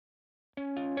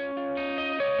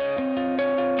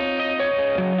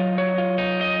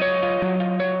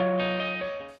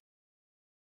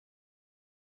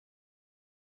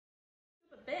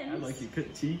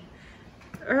Gucci.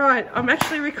 Alright, I'm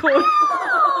actually recording.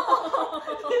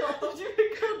 Did you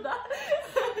record that?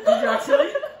 Did you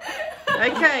actually?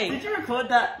 Okay. Did you record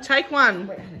that? Take one.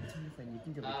 Wait, hang on, tell your friend, you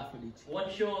can delete the footage.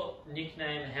 What's your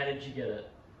nickname and how did you get it?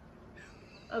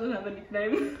 I don't have a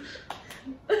nickname.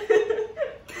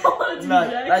 No,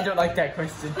 I don't like that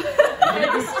question.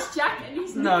 Yeah, this is Jack, and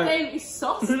his nickname is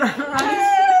Sauce.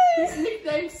 His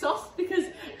nickname Sauce because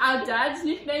our dad's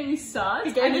nickname is Sarge,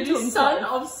 and it is son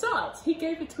of Sarge. He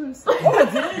gave it to himself. Oh, I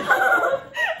did?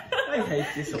 I hate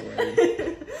this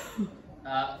already.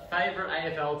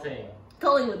 Favourite AFL team?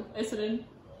 Collingwood, Essendon.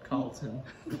 Carlton.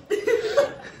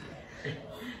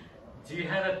 Do you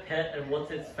have a pet and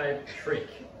what's its favourite trick?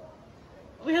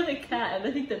 We have a cat, and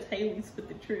I think that's Hayley's for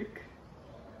the trick.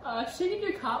 She can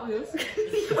do cartwheels.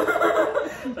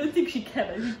 I don't think she can.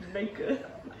 I think you make her.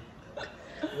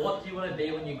 What do you want to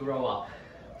be when you grow up?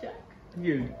 Jack.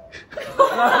 You.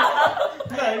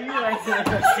 No, you answer the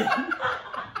question.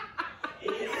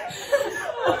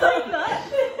 I'll take that.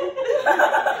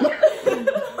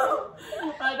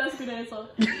 Alright, that's a good answer.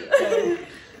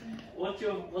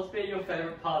 What's been your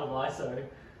favourite part of ISO?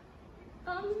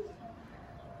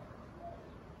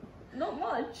 Not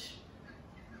much.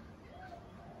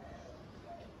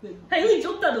 Hayley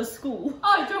dropped out of school.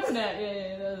 Oh, dropping out.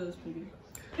 Yeah, that was pretty good.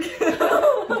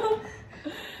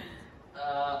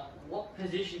 What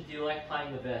position do you like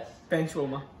playing the best? Bench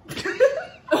warmer. You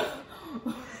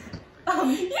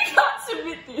can't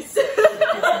submit this.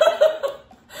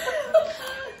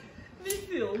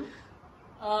 Midfield.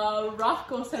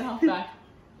 Ruck or centre half back?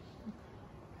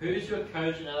 Who's your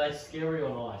coach and are they scary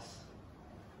or nice?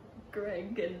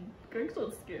 Greg, and Greg's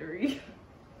not scary.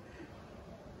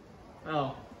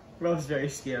 Oh, Rob's very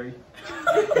scary.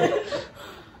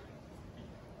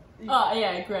 Oh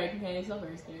yeah, Greg. Yeah, he's not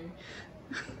very scary.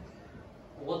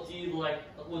 What do you like?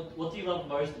 What do you love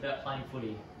most about playing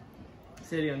footy?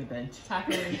 Sitting on the bench.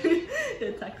 Tackling.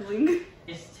 Yeah, tackling.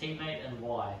 His teammate and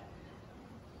why?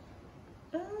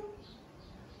 I'm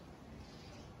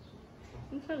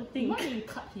trying to think. You might need to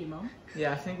cut here, Mum.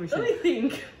 Yeah, I think we Let me should.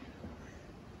 think.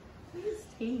 Who's his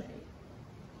teammate?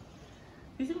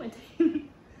 Who's in my team?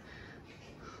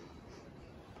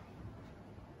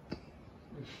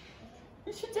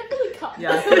 You should definitely cut.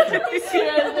 Yeah, I this. think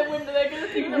Yeah, then when they're gonna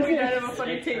think that we don't have a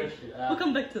funny Next team. question. We'll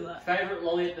come back to that. Favourite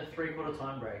lolly at the 3/4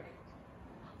 time break?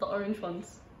 The orange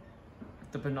ones.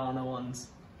 The banana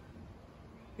ones.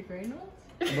 The green ones?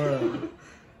 Bro.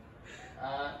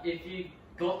 If you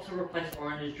got to replace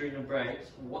oranges during the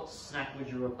breaks, what snack would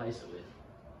you replace it with?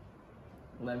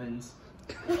 Lemons.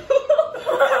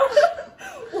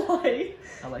 Why?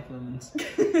 I like lemons.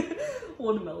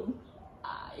 Watermelon.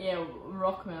 Yeah,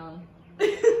 rock melon.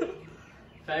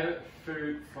 Favourite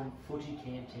food from footy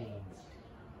canteens?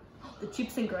 The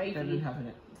chips and gravy. They've been having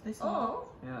it. Did they say Oh.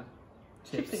 that? Yeah.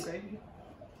 Chips and gravy.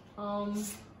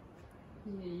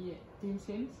 Yeah. Dean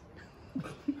Sims?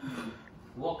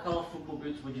 What colour football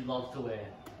boots would you love to wear?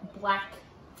 Black.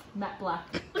 Matte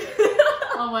black.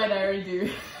 Oh wait, I already do.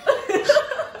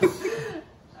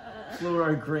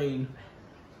 Fluoro green.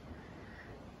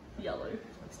 Yellow.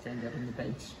 Stand up on the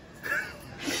bench.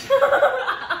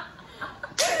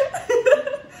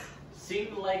 Sing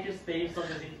the Lakers theme song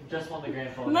as if you just won the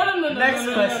grand final. No. Next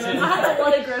question. I haven't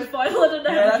won a grand final. I don't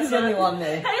know Yeah, how to that's do the only that. one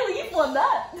there. Hayley, you've won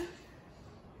that.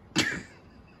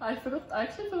 I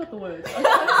actually forgot the words. I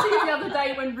tried to sing it the other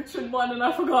day when Richard won and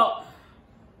I forgot.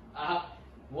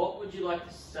 What would you like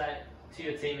to say to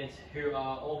your teammates who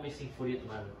are all missing footy at the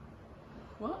moment?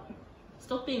 What?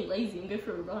 Stop being lazy and go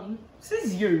for a run. This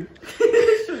is you.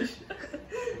 Shush.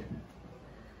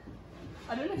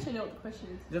 I don't actually know what the question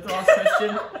is. Is that the last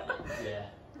question? Yeah.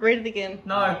 Read it again.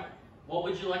 No. What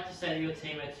would you like to say to your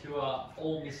teammates who are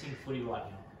all missing footy right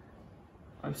now?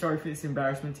 I'm sorry for this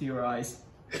embarrassment to your eyes.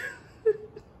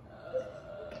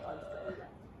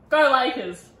 Go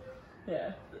Lakers!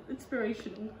 Yeah,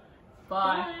 inspirational.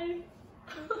 Bye.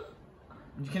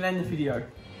 You can end the video.